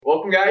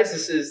Welcome, guys.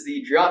 This is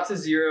the Drop to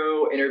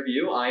Zero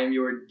interview. I am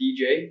your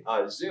DJ,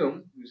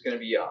 Zoom, who's going to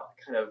be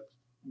kind of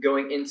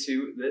going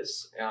into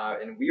this.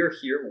 And we are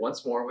here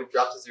once more with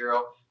Drop to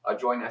Zero,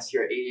 joining us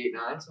here at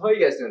 88.9. So how are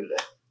you guys doing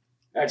today?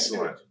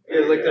 Excellent.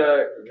 You guys like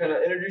to kind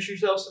of introduce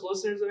yourselves to the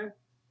listeners there?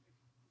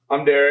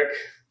 I'm Derek.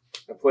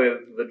 I play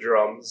the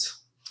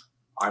drums.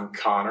 I'm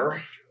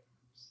Connor,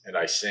 and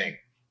I sing.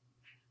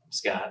 I'm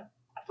Scott.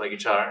 I play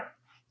guitar.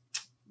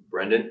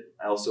 Brendan.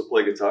 I also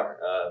play guitar,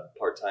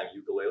 part-time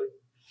ukulele.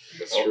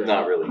 That's true.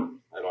 Not really.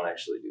 I don't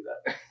actually do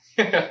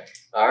that.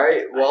 All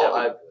right. Well,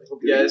 I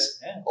hope you guys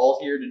all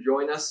here to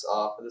join us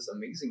for this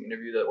amazing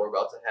interview that we're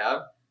about to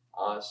have.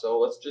 So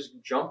let's just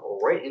jump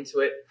right into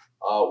it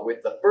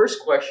with the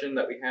first question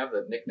that we have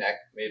that Nick Nack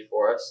made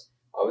for us.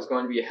 Was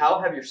going to be, how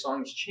have your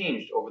songs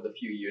changed over the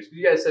few years? Because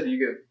you guys said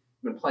you've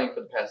been playing for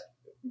the past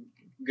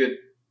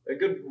a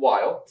good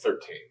while. 13.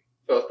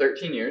 So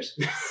 13 years.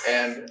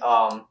 And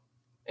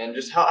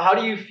just how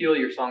do you feel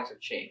your songs have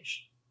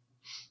changed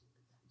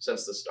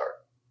since the start?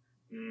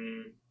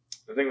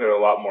 I think they're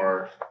a lot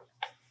more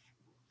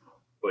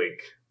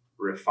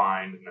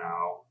refined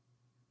now,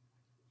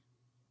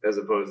 as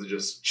opposed to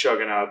just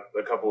chugging out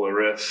a couple of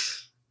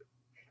riffs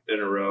in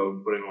a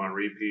row, putting them on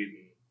repeat,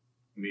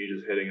 and me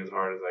just hitting as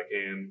hard as I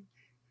can.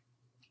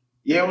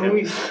 Yeah, when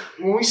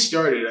we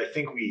started, I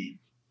think we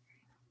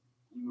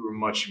were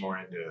much more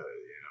into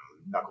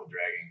knuckle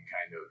dragging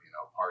kind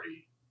of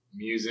party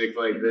music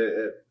like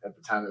that. At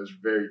the time, it was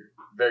very,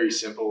 very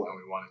simple, and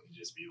we wanted to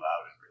just be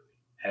loud and really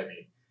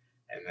heavy.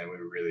 And then we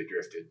really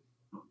drifted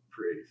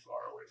pretty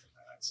far away from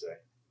that, I'd say.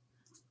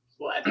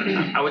 Well,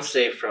 I would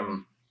say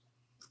from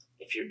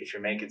if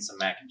you're making some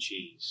mac and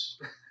cheese,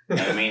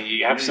 I mean,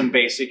 you have some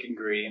basic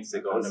ingredients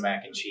that go into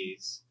mac and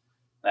cheese.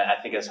 I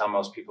think that's how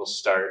most people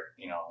start.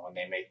 When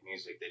they make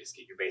music, they just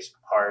get your basic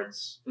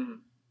parts.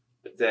 Mm-hmm.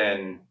 But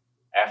then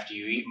after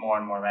you eat more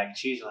and more mac and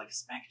cheese, you're like,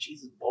 this mac and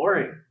cheese is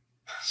boring.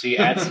 So you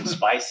add some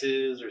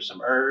spices or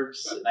some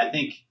herbs. And I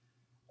think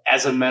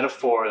as a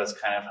metaphor, that's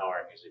kind of how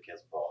our music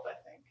has evolved, I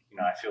think.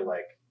 I feel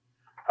like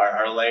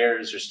our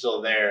layers are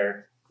still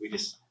there. We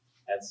just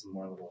add some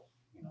more little,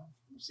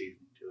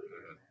 seasoning to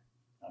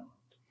it.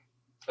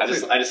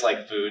 I just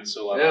like food,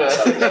 so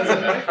that's a good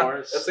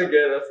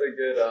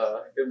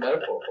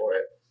metaphor for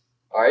it.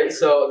 All right,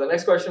 so the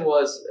next question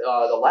was,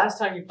 the last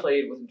time you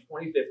played was in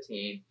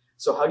 2015.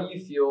 So how do you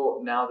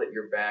feel now that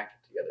you're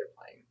back together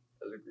playing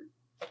as a group?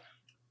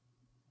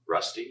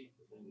 Rusty.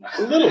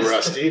 A little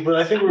rusty, but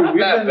I think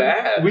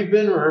we've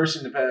been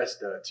rehearsing the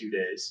past 2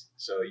 days.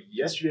 So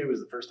yesterday was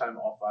the first time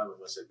all 5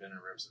 of us had been in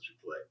a room since we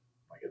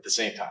played, at the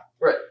same time.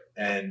 Right.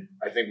 And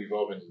I think we've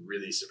all been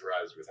really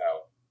surprised with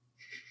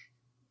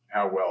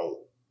how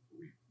well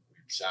we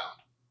sound.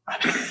 I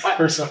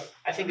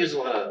think there's a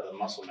lot of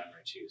muscle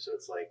memory too. So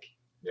it's like,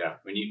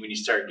 when you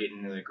start getting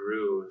into the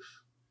groove,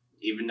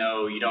 even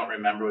though you don't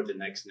remember what the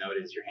next note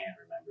is, your hand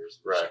remembers.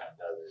 Right. Kind of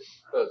does it.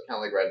 So it's kind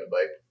of like riding a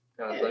bike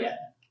kind of thing. Yeah.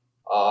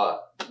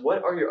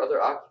 What are your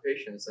other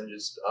occupations than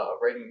just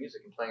writing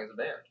music and playing as a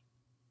band?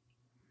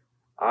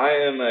 I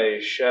am a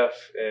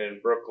chef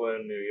in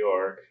Brooklyn, New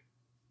York.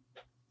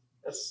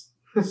 That's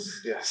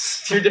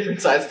yes. 2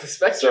 different sides of the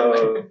spectrum.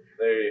 So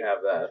there you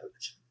have that.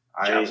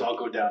 Jobs all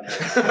go down here.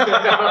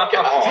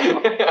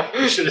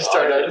 You should have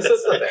started.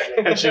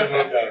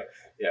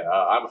 Yeah,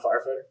 I'm a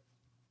firefighter.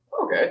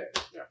 Okay.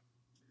 Yeah.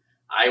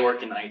 I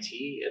work in IT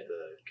at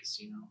the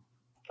casino.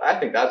 I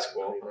think that's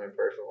cool. I mean,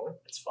 personally,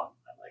 it's fun.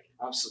 I like it.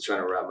 I'm still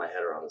trying to wrap my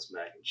head around this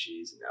mac and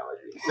cheese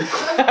analogy.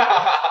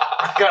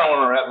 I kind of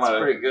want to wrap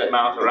my good.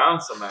 mouth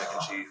around some mac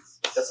and cheese.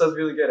 That sounds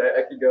really good.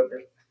 I could go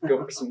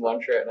for some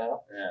lunch right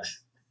now. Yeah.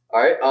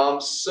 All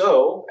right.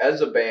 So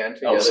as a band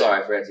together. Oh,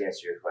 sorry, I forgot to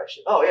answer your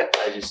question. Oh yeah.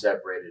 I just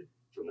separated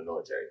from the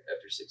military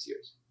after 6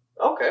 years.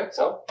 Okay.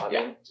 So I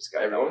mean, just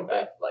got everyone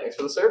back. Thanks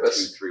for the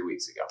service. 2-3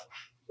 weeks ago.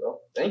 So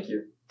thank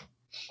you.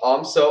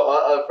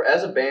 So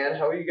as a band,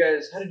 how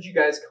did you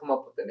guys come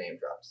up with the name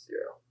Drop to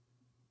Zero?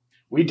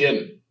 We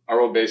didn't. Our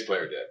old bass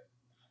player did.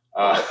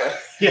 Okay.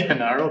 Yeah,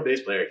 no, our old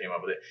bass player came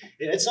up with it.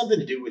 It had something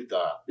to do with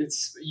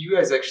you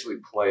guys actually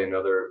play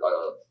another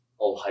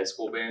old high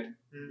school band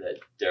that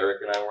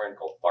Derek and I were in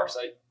called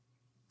Farsight.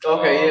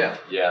 Okay,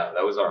 Yeah,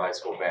 that was our high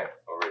school band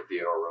over at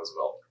Theodore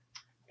Roosevelt.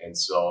 And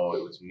so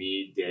it was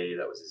me, Dave,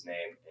 that was his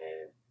name,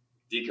 and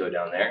Deco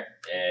down there.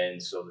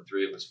 And so the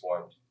 3 of us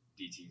formed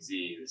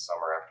DTZ this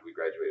summer after we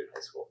graduated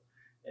high school.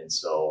 And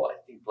so I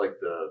think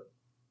the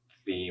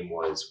theme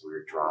was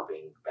we're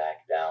dropping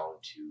back down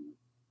to,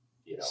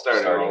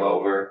 starting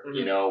over,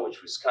 mm-hmm.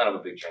 Which was kind of a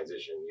big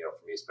transition,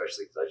 for me,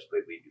 especially because I just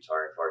played lead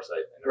guitar in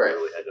Farsight and right. I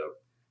really had to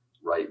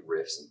write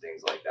riffs and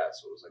things like that.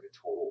 So it was like a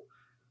total,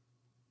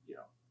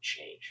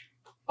 change.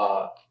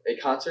 A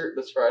concert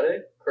this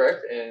Friday,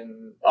 correct?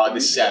 And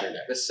this Saturday.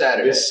 This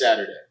Saturday.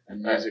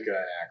 In Musica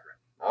in Akron.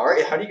 All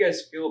right. How do you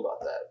guys feel about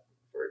that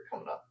for it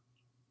coming up?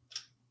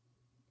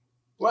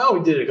 Well,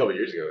 we did it a couple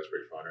years ago. It was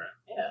pretty fun, right?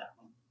 Yeah,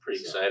 I'm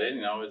pretty excited.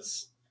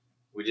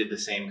 We did the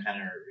same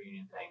kind of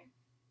reunion thing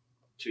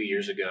 2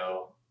 years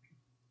ago,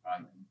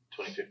 in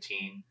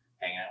 2015,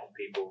 hanging out with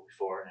people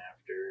before and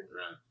after.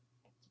 Right.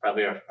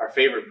 probably our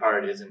favorite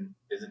part isn't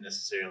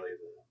necessarily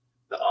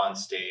the on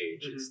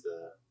stage. Mm-hmm. It's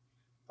the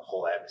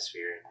whole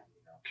atmosphere and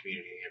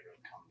community,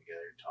 everyone coming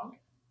together, talking,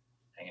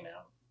 hanging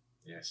out.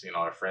 Yeah, seeing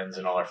all our friends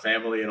and all our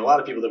family and a lot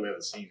of people that we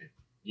haven't seen in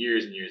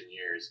years and years and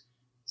years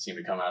seem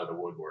to come out of the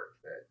woodwork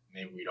that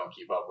maybe we don't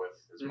keep up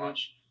with as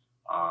much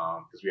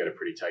because we had a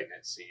pretty tight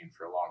knit scene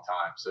for a long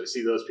time. So to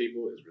see those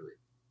people is really,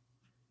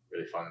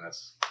 really fun. And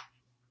that's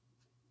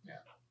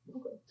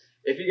Okay.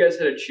 If you guys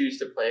had to choose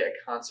to play a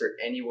concert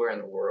anywhere in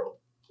the world,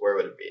 where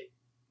would it be?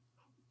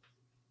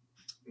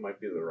 It might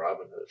be the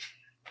Robin Hood.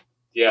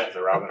 Yeah,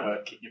 the Robin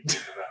Hood.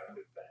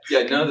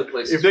 Yeah, none of the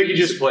places If they we could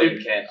used just to play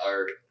in Kent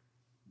are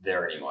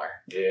there anymore.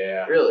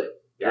 Yeah. Really?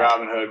 The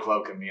Robin Hood,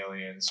 Club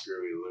Chameleon,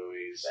 Screwy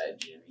Louie's. Bad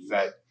Jimmy's.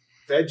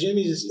 Fat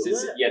Jimmy's is Is still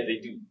it- there. yeah, they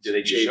do. Do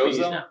they do JP's shows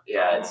though? now?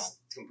 Yeah, it's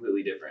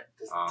completely different.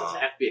 Does it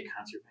have to be a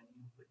concert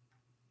venue?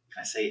 Can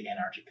I say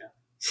Antarctica?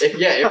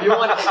 If you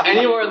want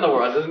anywhere in the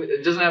world,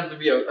 it doesn't have to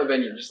be a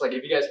venue. Just like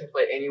if you guys can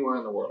play anywhere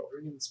in the world.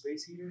 Bring in the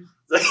space heaters.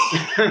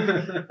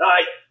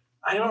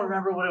 I don't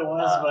remember what it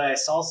was, but I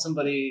saw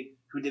somebody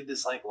who did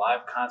this like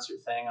live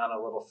concert thing on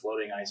a little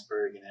floating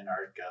iceberg in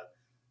Antarctica,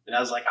 and I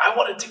was like, I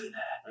want to do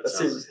that. That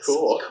seems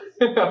cool.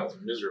 It's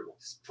miserable.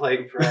 Just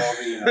playing for all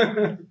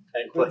the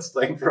penguins.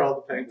 Playing for all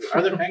the penguins.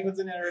 Are there penguins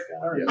in Antarctica?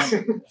 I don't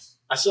remember.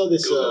 I saw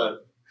this.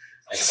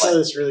 I saw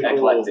this really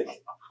cool. Eclectic.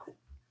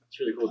 It's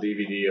really cool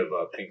DVD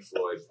of Pink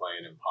Floyd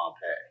playing in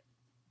Pompeii,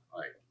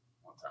 like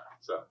one time.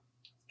 So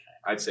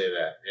I'd say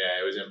that. Yeah,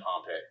 it was in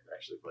Pompeii. They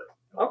actually played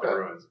Okay. the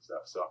ruins and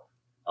stuff. So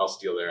I'll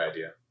steal their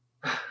idea.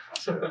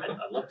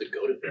 I'd love to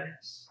go to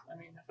Venice. I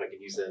mean, if I could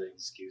use that as an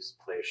excuse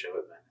to play a show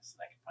at Venice,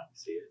 then I could finally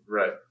see it.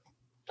 Right.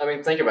 I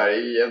mean, think about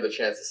it. You have the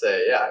chance to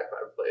say, "Yeah, I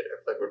played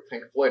where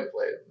Pink Floyd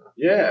played."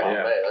 Yeah.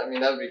 I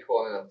mean, that would be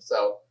cool in and of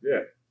itself.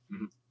 Yeah.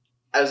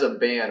 As a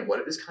band,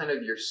 what is kind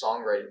of your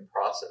songwriting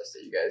process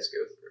that you guys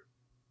go through?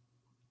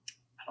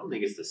 I don't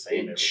think it's the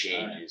same. It every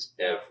changes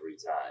every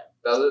time.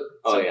 Does it?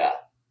 Oh yeah,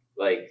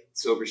 like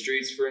Sober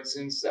Streets, for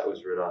instance, that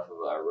was wrote off of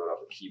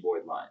a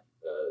keyboard line.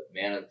 The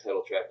Man on the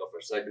title track off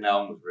our second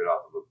album was wrote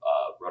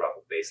off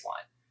a bass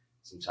line.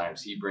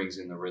 Sometimes he brings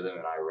in the rhythm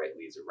and I write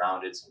leads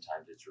around it.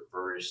 Sometimes it's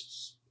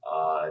reversed.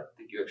 I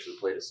think you actually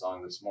played a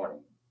song this morning,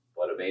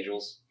 Blood of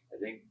Angels. I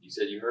think you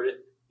said you heard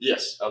it.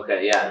 Yes.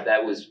 Okay, yeah,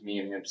 that was me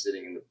and him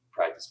sitting in the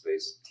practice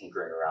space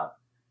tinkering around,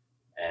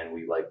 and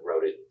we like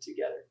wrote it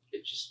together.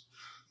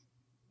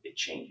 It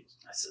changes.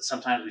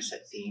 Sometimes we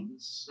set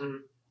themes.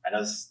 Mhm. I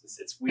know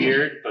it's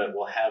weird, but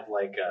we'll have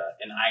like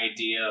an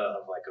idea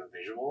of like a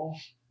visual,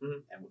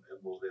 and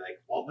we'll be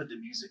like, what would the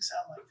music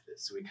sound like for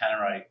this? So we kind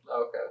of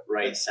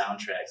write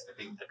soundtracks. I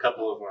think a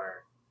couple of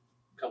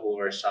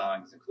our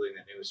songs, including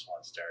the newest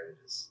one, started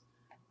as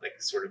like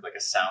sort of like a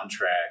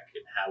soundtrack,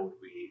 and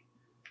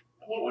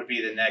what would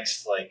be the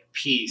next like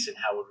piece, and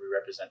how would we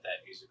represent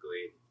that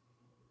musically?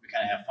 We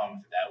kind of have fun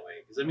with it that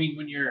way, because I mean,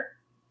 when you're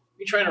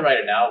trying to write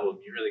an album,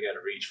 you really got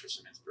to reach for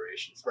some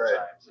inspiration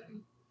sometimes. Right.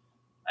 And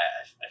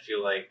I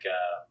feel like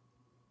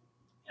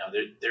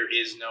there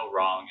is no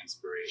wrong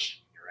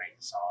inspiration when you're writing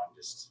a song.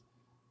 Just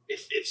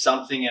if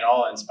something at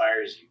all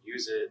inspires you,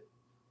 use it,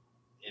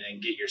 and then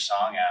get your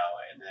song out,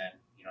 and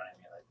then you know what I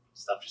mean. Like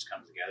stuff just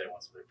comes together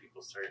once other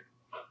people start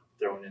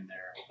throwing in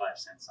their 5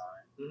 cents on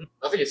it.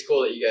 I think it's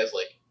cool that you guys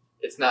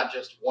it's not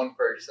just one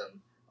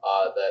person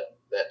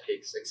that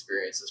takes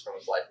experiences from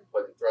his life and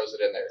throws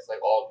it in there. It's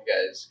like all of you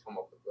guys come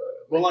up with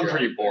Well, I'm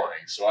pretty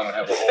boring, so I don't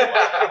have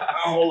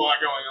a whole lot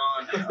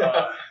going on.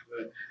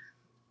 But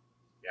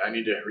yeah, I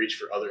need to reach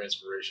for other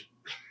inspiration.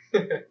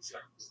 So,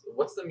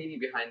 what's the meaning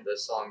behind the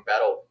song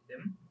Battle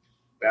Hymn?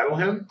 Battle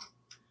Hymn?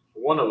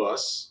 One of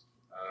us,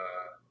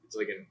 it's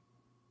like an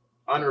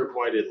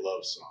unrequited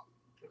love song.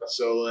 Okay.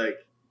 So,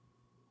 like,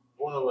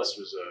 one of us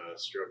was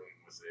struggling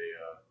with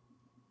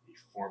a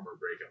former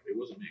breakup. It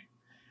wasn't me.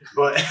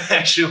 But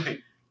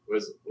actually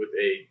was with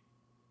a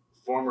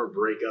former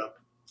breakup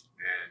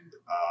and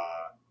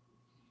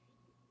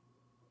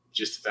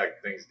just the fact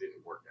that things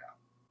didn't work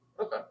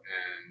out. Okay.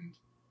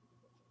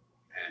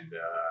 And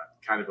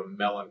kind of a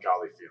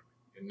melancholy feeling.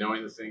 And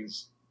knowing that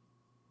things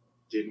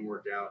didn't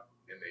work out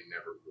and they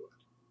never would.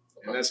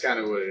 Okay. And that's kind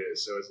of what it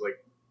is. So it's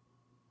like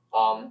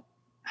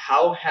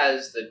how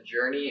has the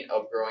journey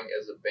of growing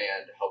as a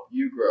band helped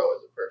you grow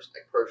as a person,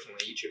 like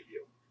personally, each of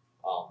you?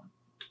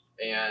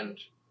 And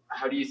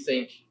how do you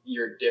think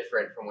you're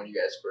different from when you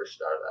guys first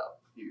started out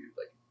a few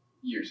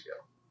years ago?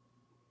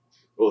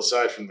 Well,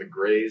 aside from the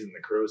grays and the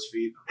crow's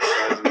feet on the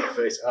sides of my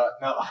face,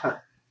 no.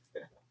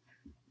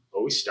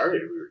 Well, we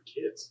started, we were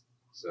kids.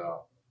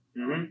 So,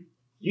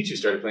 you two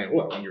started playing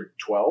what, when you were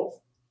 12?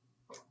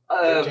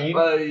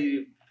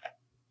 13?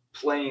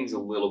 Playing's a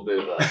little bit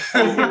of a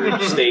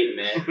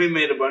overstatement. We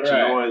made a bunch of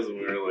noise when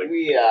we were like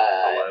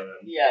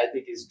 11. Yeah, I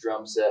think his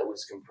drum set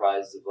was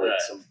comprised of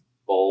some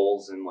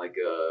bowls and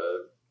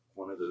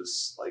one of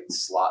those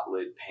slot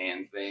lid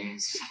pan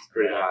things.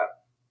 Pretty hot.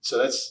 So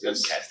that's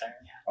cast iron.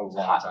 A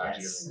long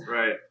time.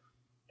 Right.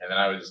 And then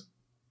I was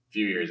a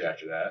few years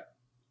after that.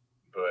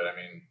 But I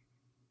mean,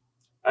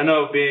 I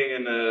know being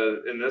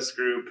in this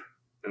group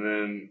and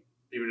then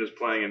even just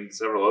playing in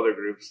several other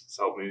groups, it's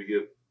helped me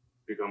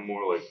become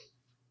more like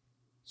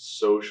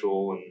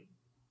social and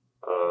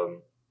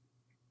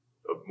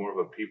more of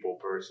a people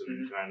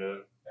person, kind of.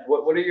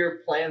 What are your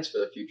plans for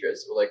the future?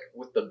 So, like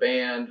with the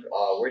band,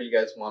 where do you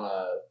guys want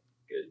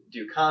to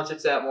do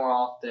concerts at more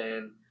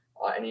often?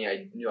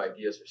 Any new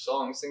ideas for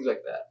songs, things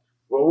like that?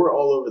 Well, we're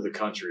all over the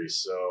country,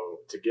 so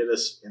to get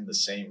us in the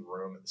same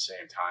room at the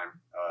same time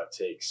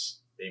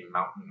takes a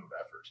mountain of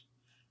effort.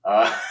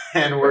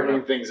 And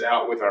working things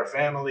out with our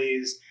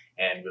families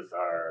and with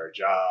our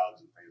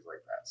jobs and things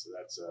like that. So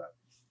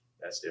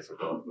that's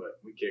difficult, but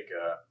we kick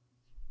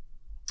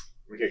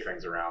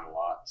things around a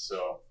lot.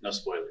 So No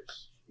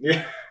spoilers.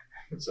 yeah.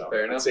 So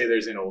Fair enough. I'd say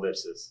there's an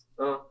ellipsis.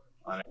 Oh.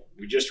 On it.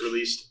 We just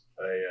released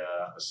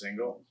a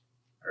single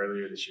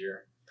earlier this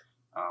year,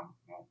 a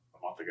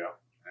month ago,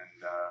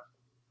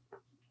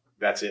 and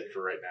that's it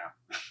for right now.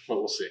 But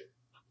we'll see.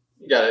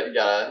 You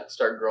gotta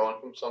start growing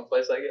from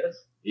someplace, I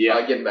guess.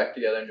 Yeah. Getting back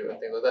together and doing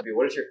things like that.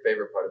 What is your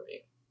favorite part of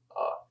being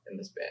in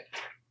this band,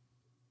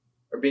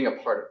 or being a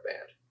part of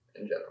band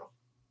in general?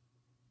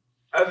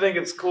 I think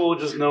it's cool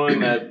just knowing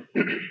that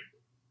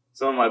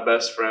some of my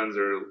best friends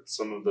are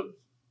some of the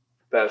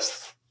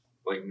best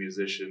like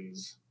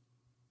musicians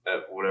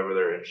at whatever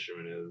their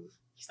instrument is.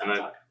 He's not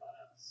talking about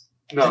us.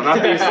 No,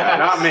 not these guys.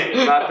 Not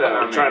me. Not them.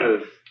 I'm trying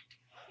to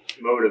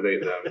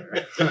motivate them.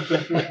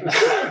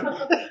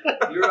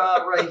 You're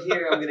right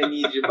here. I'm gonna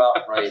need you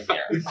about right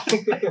here.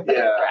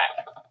 Yeah.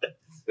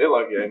 They're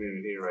lucky I'm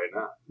even here right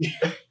now.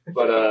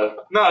 But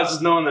no, it's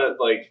just knowing that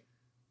like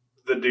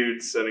the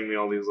dude sending me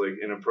all these like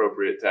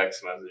inappropriate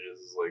text messages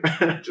is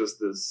like just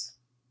this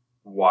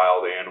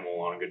wild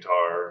animal on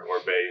guitar or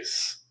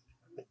bass.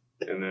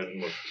 And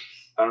then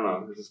I don't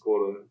know, it's just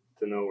cool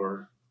to know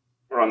we're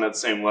on that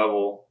same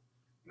level,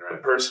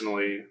 right,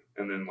 personally,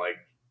 and then like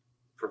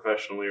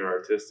professionally or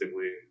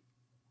artistically.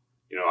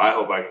 You know, I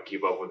hope I can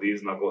keep up with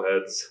these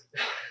knuckleheads,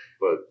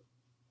 but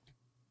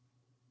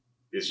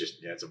It's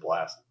just, it's a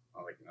blast.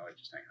 I like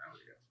just hanging out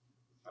with you guys.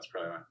 That's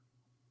probably why.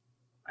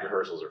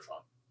 Rehearsals are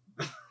fun.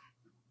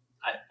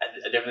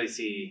 I definitely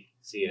see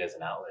it as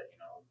an outlet. You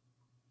know,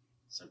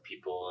 some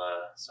people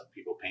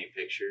paint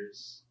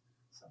pictures,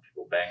 some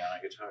people bang on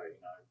a guitar. You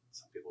know,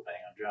 some people bang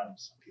on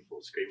drums, some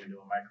people scream into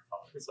a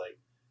microphone. It's like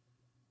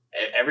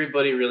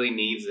everybody really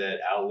needs that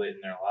outlet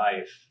in their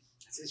life.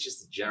 It's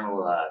just a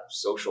general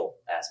social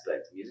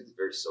aspect. Music is a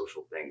very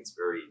social thing. It's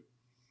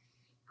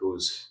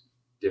goes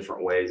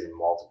different ways in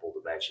multiple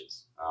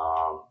dimensions.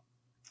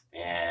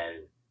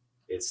 And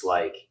it's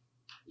like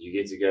you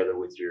get together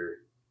with your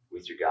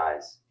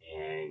guys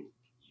and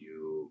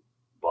you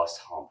bust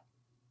hump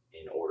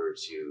in order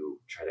to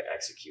try to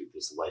execute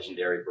this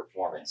legendary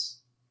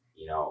performance,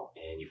 you know,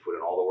 and you put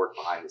in all the work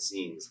behind the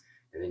scenes,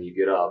 and then you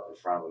get up in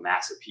front of a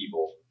mass of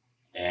people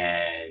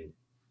and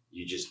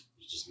you just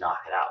knock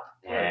it out.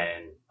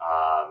 And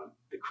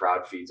the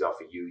crowd feeds off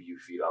of you, you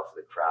feed off of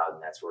the crowd,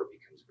 and that's where it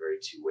becomes a very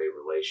two-way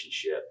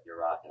relationship. You're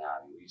rocking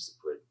out. I mean, we used to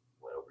put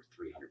over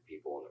 300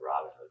 people in the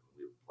Robin Hood when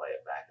we would play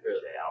it back in the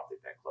day. I don't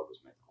think that club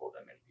was meant to hold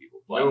that many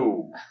people, but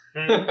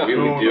we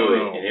would do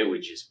it, and it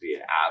would just be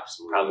an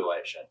absolute, Probably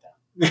why it shut down.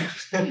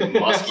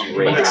 musky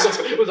rage.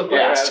 It was a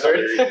fire hazard.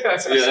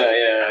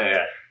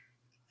 Yeah.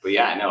 But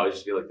yeah, no, it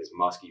just feel like this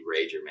musky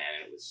rager,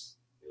 man. It was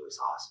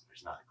awesome.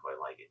 There's nothing quite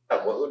like it.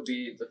 What would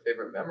be the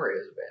favorite memory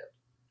as a band?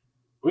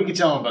 We can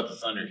tell them about the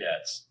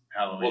Thundercats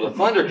Halloween. Well, the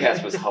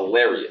Thundercats was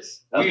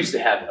hilarious. We used to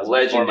have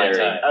legendary,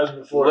 That was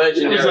before.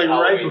 legendary It was like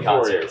Halloween right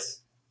before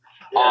concerts.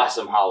 Yeah.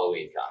 Awesome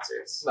Halloween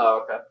concerts.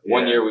 Oh, okay.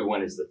 One year we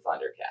went as the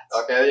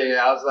Thundercats. Okay,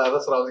 yeah, that's what I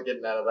was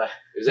getting out of that.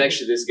 It was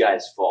actually this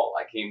guy's fault.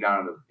 I came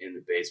down in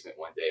the basement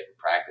one day for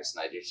practice,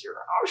 and I just hear,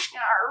 oh,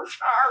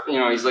 snarf. You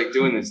know, he's like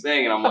doing this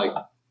thing, and I'm like,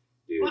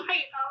 dude.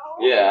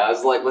 Yeah, I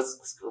was like,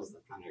 let's go to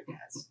the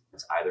Thundercats.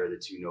 It's either the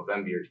two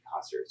November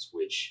concerts,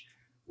 which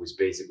was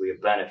basically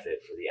a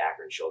benefit for the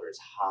Akron Children's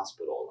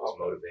Hospital. It was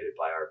motivated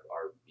by our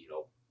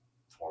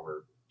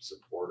former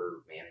supporter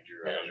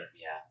manager.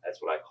 Yeah,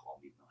 that's what I call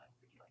him. Even though I don't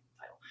think he liked the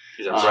title.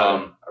 He's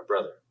our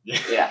brother.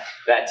 Yeah,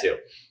 that too.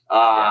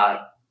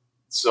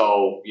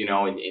 So, you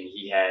know, and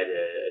he had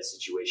a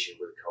situation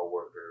with a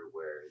coworker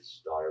where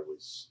his daughter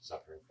was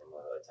suffering from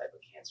a type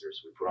of cancer.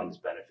 So we put on this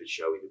benefit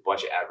show. We did a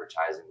bunch of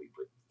advertising. We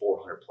put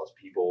 400 plus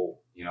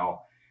people, you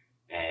know,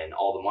 and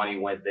all the money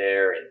went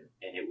there, and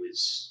it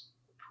was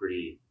a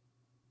pretty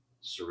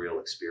surreal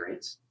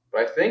experience.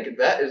 But I think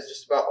that is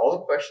just about all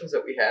the questions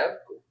that we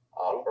have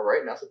for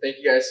right now. So thank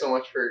you guys so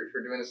much for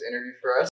doing this interview for us.